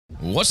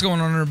What's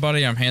going on,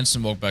 everybody? I'm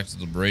Hanson. Welcome back to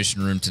the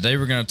Liberation Room. Today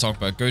we're going to talk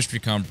about Ghost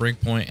Recon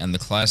Breakpoint and the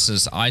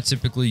classes I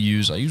typically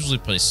use. I usually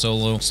play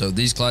solo, so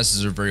these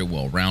classes are very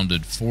well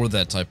rounded for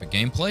that type of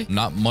gameplay.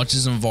 Not much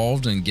is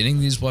involved in getting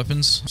these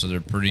weapons, so they're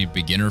pretty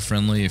beginner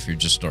friendly if you're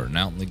just starting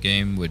out in the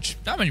game, which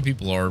not many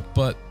people are,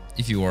 but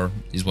if you are,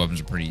 these weapons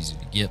are pretty easy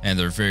to get and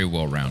they're very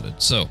well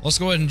rounded. So let's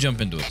go ahead and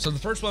jump into it. So the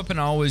first weapon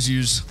I always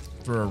use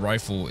for a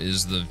rifle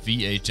is the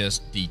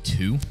VHS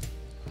D2.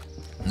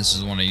 This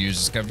is the one I use.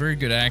 It's got very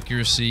good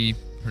accuracy,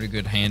 pretty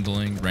good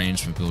handling,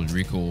 range, mobility,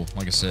 recoil.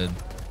 Like I said,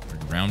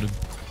 pretty rounded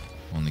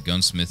on the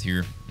gunsmith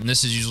here. And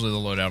this is usually the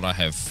loadout I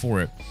have for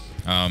it.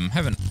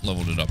 Haven't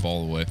leveled it up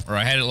all the way. Or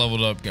I had it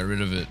leveled up, got rid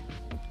of it,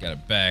 got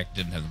it back,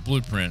 didn't have the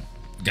blueprint,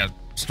 got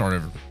to start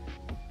over.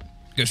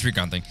 Ghost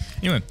Recon thing.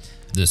 Anyway,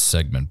 this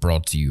segment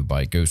brought to you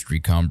by Ghost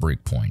Recon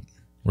Breakpoint,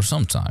 where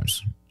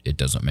sometimes it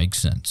doesn't make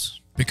sense.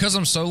 Because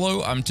I'm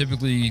solo, I'm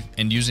typically,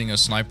 and using a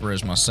sniper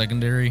as my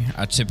secondary,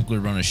 I typically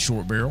run a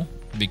short barrel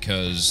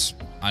because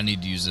I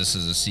need to use this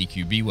as a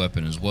CQB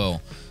weapon as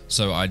well.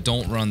 So I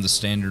don't run the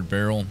standard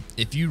barrel.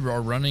 If you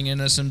are running an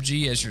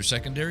SMG as your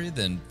secondary,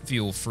 then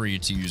feel free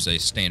to use a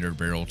standard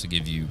barrel to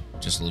give you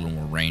just a little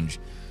more range.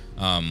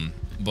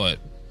 But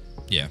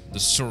yeah, the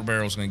short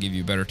barrel is going to give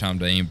you better time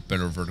to aim,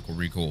 better vertical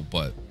recoil,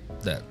 but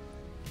that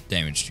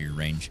damage to your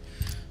range.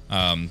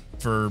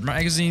 For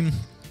magazine,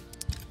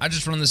 I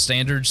just run the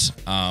standards.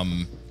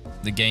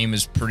 The game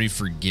is pretty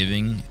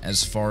forgiving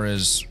as far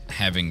as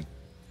having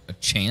a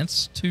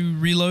chance to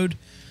reload.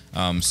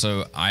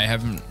 So I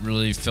haven't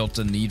really felt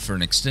the need for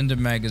an extended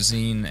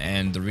magazine,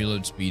 and the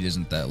reload speed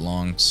isn't that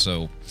long.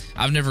 So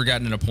I've never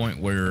gotten to a point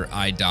where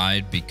I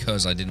died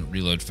because I didn't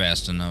reload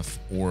fast enough,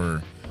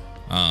 or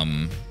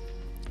I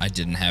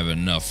didn't have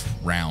enough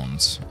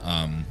rounds.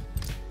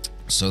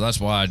 So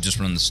that's why I just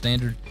run the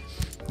standard.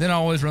 Then I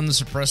always run the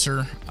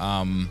suppressor.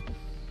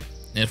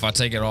 If I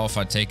take it off,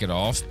 I take it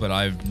off, but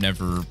I've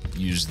never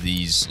used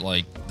these,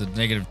 like the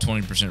negative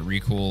 20%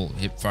 recoil,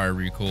 hip fire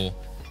recoil,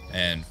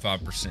 and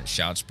 5%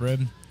 shot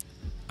spread.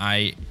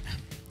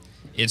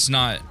 It's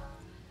not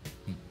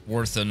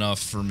worth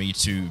enough for me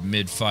to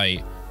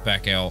mid-fight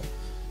back out,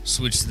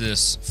 switch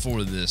this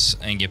for this,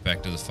 and get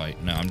back to the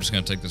fight. No, I'm just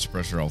going to take the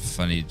suppressor off if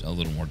I need a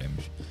little more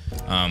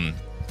damage.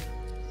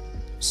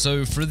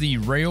 So for the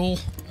rail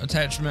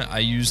attachment, I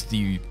use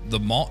the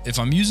if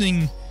I'm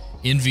using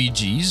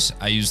NVGs,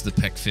 I use the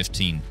PEC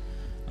 15.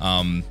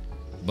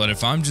 But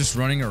if I'm just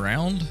running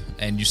around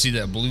and you see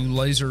that blue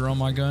laser on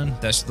my gun,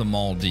 that's the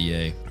MAL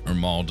DA, or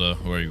MALDA,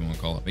 whatever you want to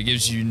call it. It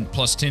gives you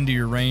plus 10 to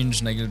your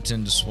range, negative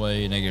 10 to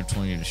sway, negative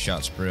 20 to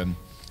shot spread.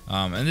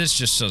 And this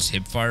just says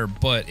hip fire,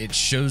 but it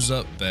shows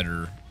up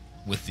better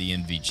with the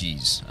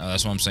NVGs.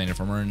 That's what I'm saying. If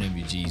I'm running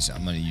NVGs,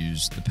 I'm going to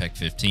use the PEC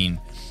 15.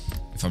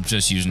 If I'm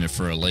just using it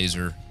for a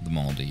laser, the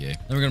MAL DA. Then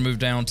we're going to move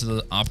down to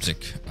the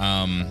optic.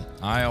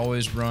 I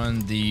always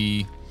run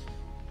the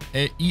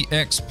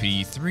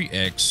EXP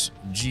 3X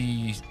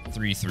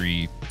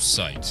G33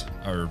 sight,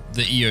 or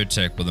the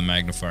EOTech with a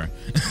magnifier.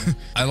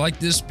 I like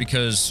this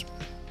because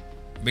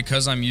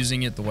I'm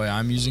using it the way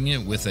I'm using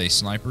it with a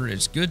sniper.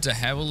 It's good to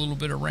have a little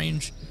bit of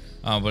range,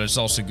 but it's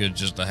also good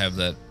just to have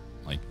that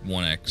like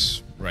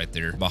 1X right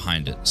there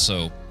behind it.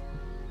 So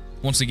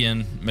once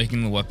again,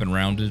 making the weapon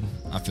rounded,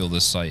 I feel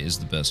this sight is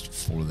the best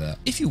for that.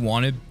 If you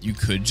wanted, you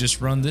could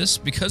just run this,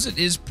 because it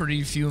is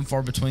pretty few and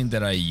far between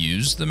that I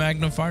use the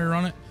magnifier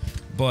on it.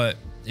 But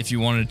if you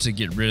wanted to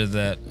get rid of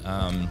that,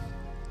 I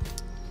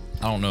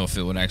don't know if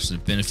it would actually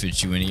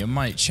benefit you any. It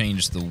might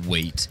change the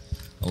weight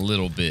a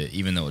little bit,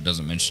 even though it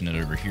doesn't mention it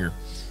over here.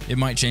 It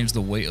might change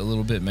the weight a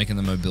little bit, making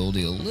the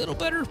mobility a little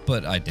better,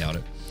 but I doubt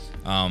it.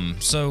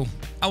 So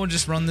I would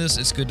just run this.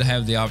 It's good to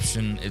have the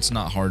option. It's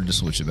not hard to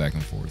switch it back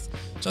and forth.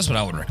 So that's what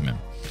I would recommend.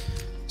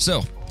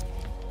 So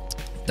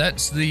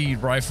that's the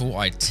rifle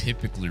I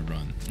typically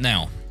run.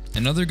 Now,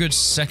 another good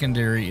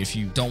secondary, if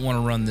you don't want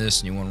to run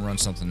this and you want to run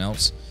something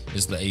else,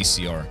 is the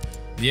ACR.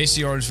 The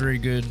ACR is very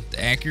good.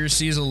 The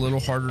accuracy is a little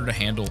harder to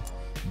handle,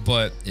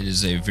 but it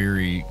is a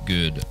very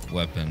good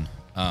weapon.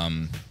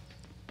 And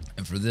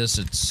for this,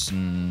 it's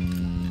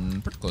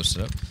pretty close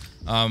to it.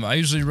 I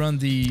usually run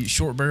the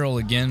short barrel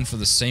again for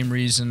the same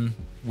reason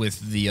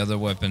with the other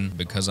weapon,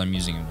 because I'm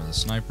using it with a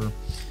sniper.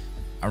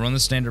 I run the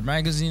standard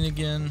magazine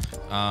again,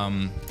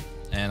 and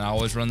I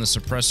always run the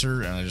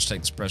suppressor, and I just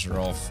take the suppressor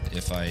off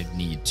if I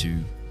need to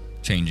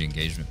change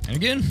engagement. And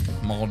again,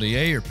 MAL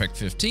DA or PEC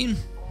 15.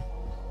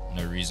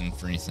 No reason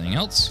for anything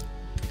else.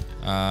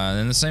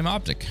 Then the same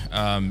optic.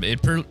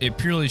 It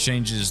purely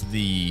changes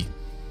the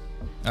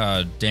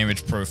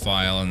damage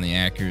profile and the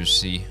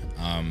accuracy,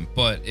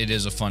 but it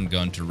is a fun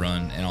gun to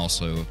run, and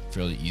also a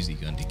fairly easy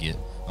gun to get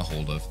a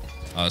hold of.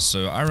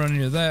 So I run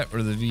either that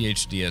or the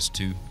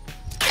VHDS2.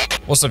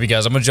 What's up, you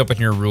guys? I'm gonna jump in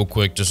here real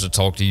quick just to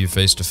talk to you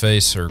face to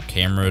face, or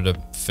camera to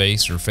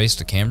face, or face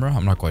to camera.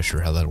 I'm not quite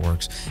sure how that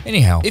works.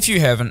 Anyhow, if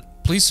you haven't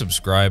please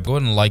subscribe. Go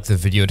ahead and like the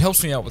video. It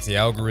helps me out with the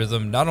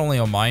algorithm, not only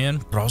on my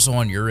end, but also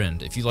on your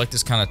end. If you like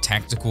this kind of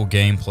tactical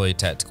gameplay,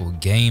 tactical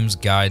games,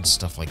 guides,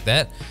 stuff like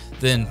that,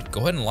 then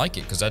go ahead and like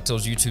it, because that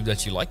tells YouTube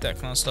that you like that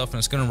kind of stuff, and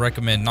it's going to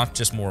recommend not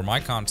just more of my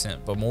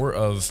content, but more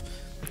of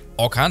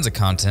all kinds of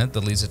content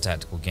that leads to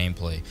tactical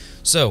gameplay.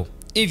 So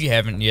if you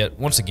haven't yet,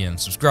 once again,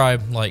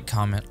 subscribe, like,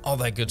 comment, all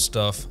that good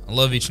stuff. I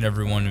love each and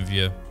every one of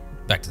you.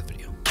 Back to the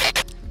video.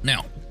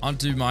 Now,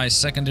 onto my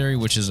secondary,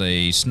 which is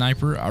a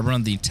sniper. I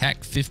run the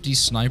TAC 50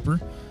 sniper,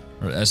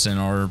 or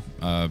SNR,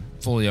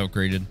 fully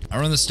upgraded. I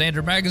run the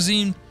standard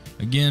magazine.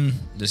 Again,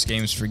 this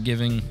game is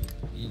forgiving.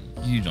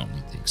 You don't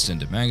need the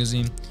extended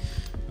magazine.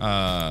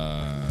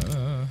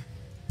 I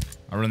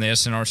run the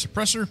SNR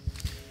suppressor.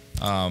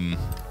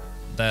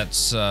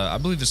 That's, I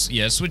believe it's,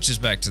 yeah, it switches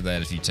back to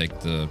that if you take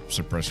the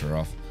suppressor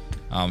off.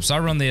 So I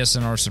run the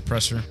SNR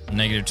suppressor,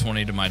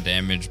 -20 to my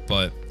damage,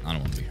 but I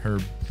don't want to be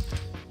hurt.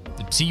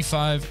 The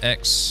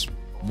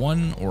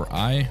T5X1 or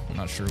I'm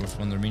not sure which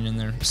one they're meaning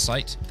there,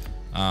 sight.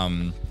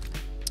 I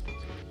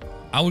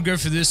would go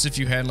for this if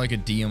you had like a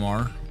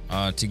DMR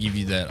to give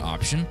you that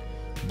option,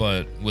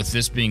 but with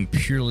this being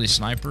purely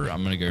sniper,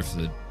 I'm going to go for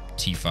the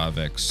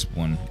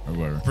T5X1 or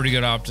whatever. Pretty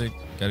good optic,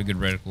 got a good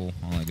reticle,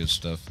 all that good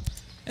stuff.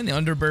 And the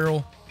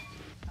underbarrel,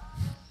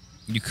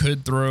 you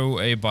could throw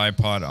a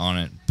bipod on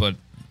it, but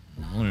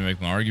let me make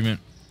my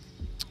argument.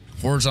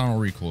 Horizontal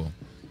recoil.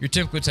 You're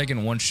typically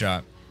taking one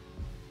shot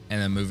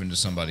and then moving to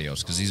somebody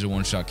else, because these are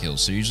one-shot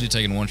kills. So usually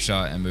taking one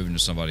shot and moving to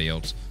somebody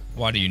else.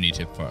 Why do you need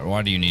hip fire?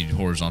 Why do you need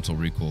horizontal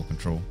recoil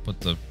control?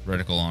 Put the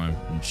reticle on him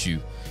and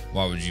shoot.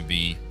 Why would you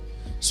be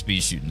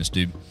speed shooting this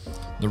dude?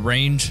 The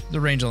range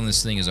on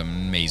this thing is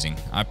amazing.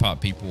 I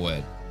pop people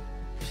at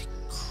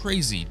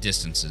crazy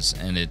distances,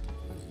 and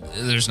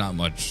there's not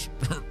much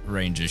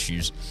range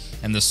issues.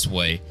 And the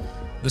sway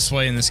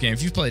in this game,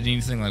 if you've played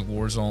anything like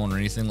Warzone or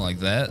anything like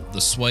that,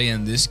 the sway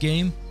in this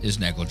game is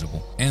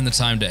negligible. And the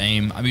time to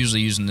aim, I'm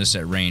usually using this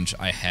at range.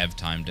 I have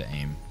time to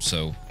aim,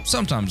 so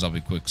sometimes I'll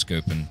be quick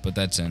scoping, but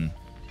that's in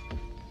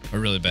a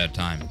really bad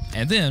time.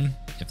 And then,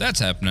 if that's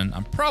happening,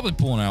 I'm probably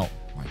pulling out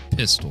my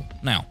pistol.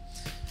 Now,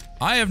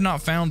 I have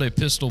not found a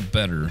pistol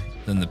better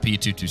than the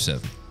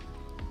P227.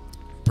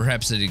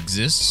 Perhaps it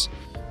exists,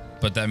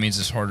 but that means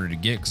it's harder to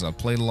get because I've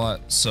played a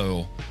lot.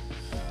 So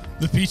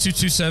the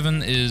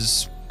P227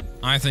 is,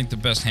 I think, the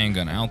best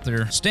handgun out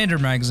there.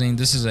 Standard magazine,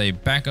 this is a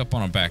backup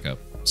on a backup.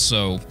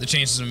 So the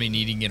chances of me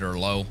needing it are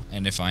low,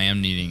 and if I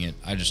am needing it,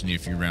 I just need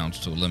a few rounds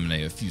to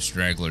eliminate a few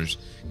stragglers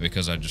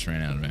because I just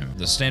ran out of ammo.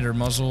 The standard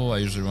muzzle, I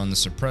usually run the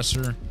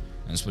suppressor,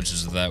 and it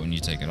switches to that when you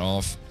take it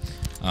off.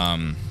 So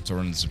I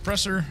run the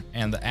suppressor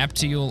and the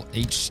Aptil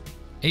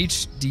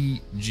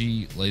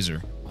HDG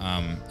laser.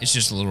 It's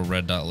just a little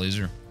red dot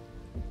laser.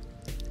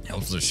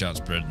 Helps the shot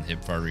spread and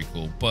hip fire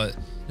recoil, but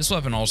this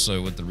weapon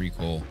also with the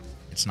recoil,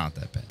 it's not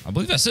that bad. I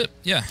believe that's it.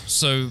 Yeah,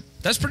 so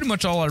that's pretty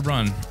much all I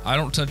run. I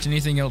don't touch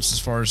anything else as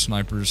far as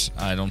snipers.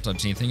 I don't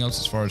touch anything else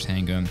as far as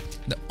handgun.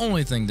 The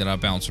only thing that I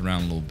bounce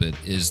around a little bit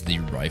is the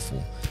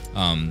rifle.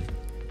 And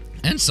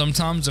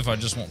sometimes if I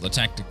just want the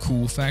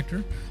tactical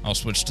factor, I'll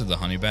switch to the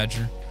Honey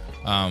Badger.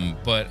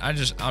 But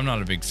I'm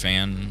not a big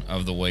fan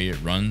of the way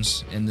it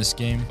runs in this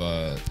game.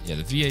 But yeah,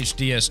 the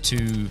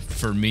VHDS2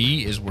 for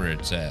me is where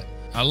it's at.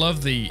 I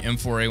love the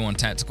M4A1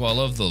 Tactical. I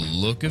love the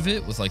look of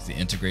it with like the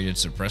integrated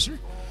suppressor,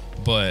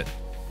 but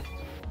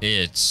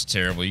it's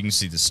terrible. You can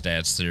see the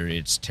stats there.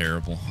 It's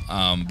terrible.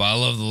 But I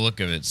love the look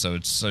of it, so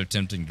it's so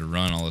tempting to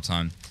run all the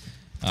time.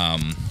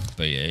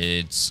 But yeah,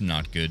 it's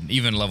not good.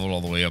 Even leveled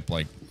all the way up,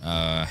 like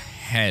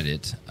had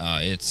it.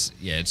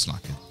 It's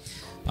not good.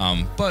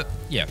 But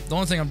yeah, the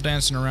only thing I'm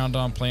dancing around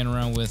on, playing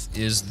around with,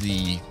 is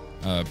the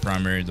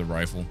primary, the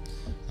rifle.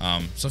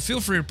 So feel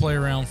free to play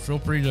around. Feel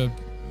free to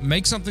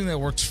make something that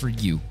works for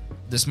you.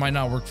 This might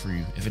not work for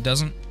you. If it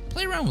doesn't,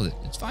 play around with it.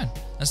 It's fine.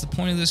 That's the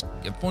point of this.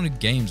 The point of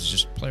games is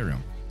just play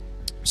around.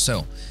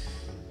 So,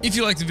 if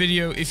you liked the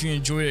video, if you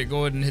enjoyed it,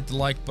 go ahead and hit the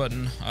like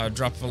button.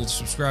 Drop a little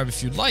subscribe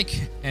if you'd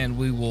like, and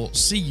we will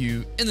see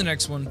you in the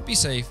next one. Be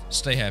safe,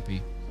 stay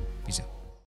happy.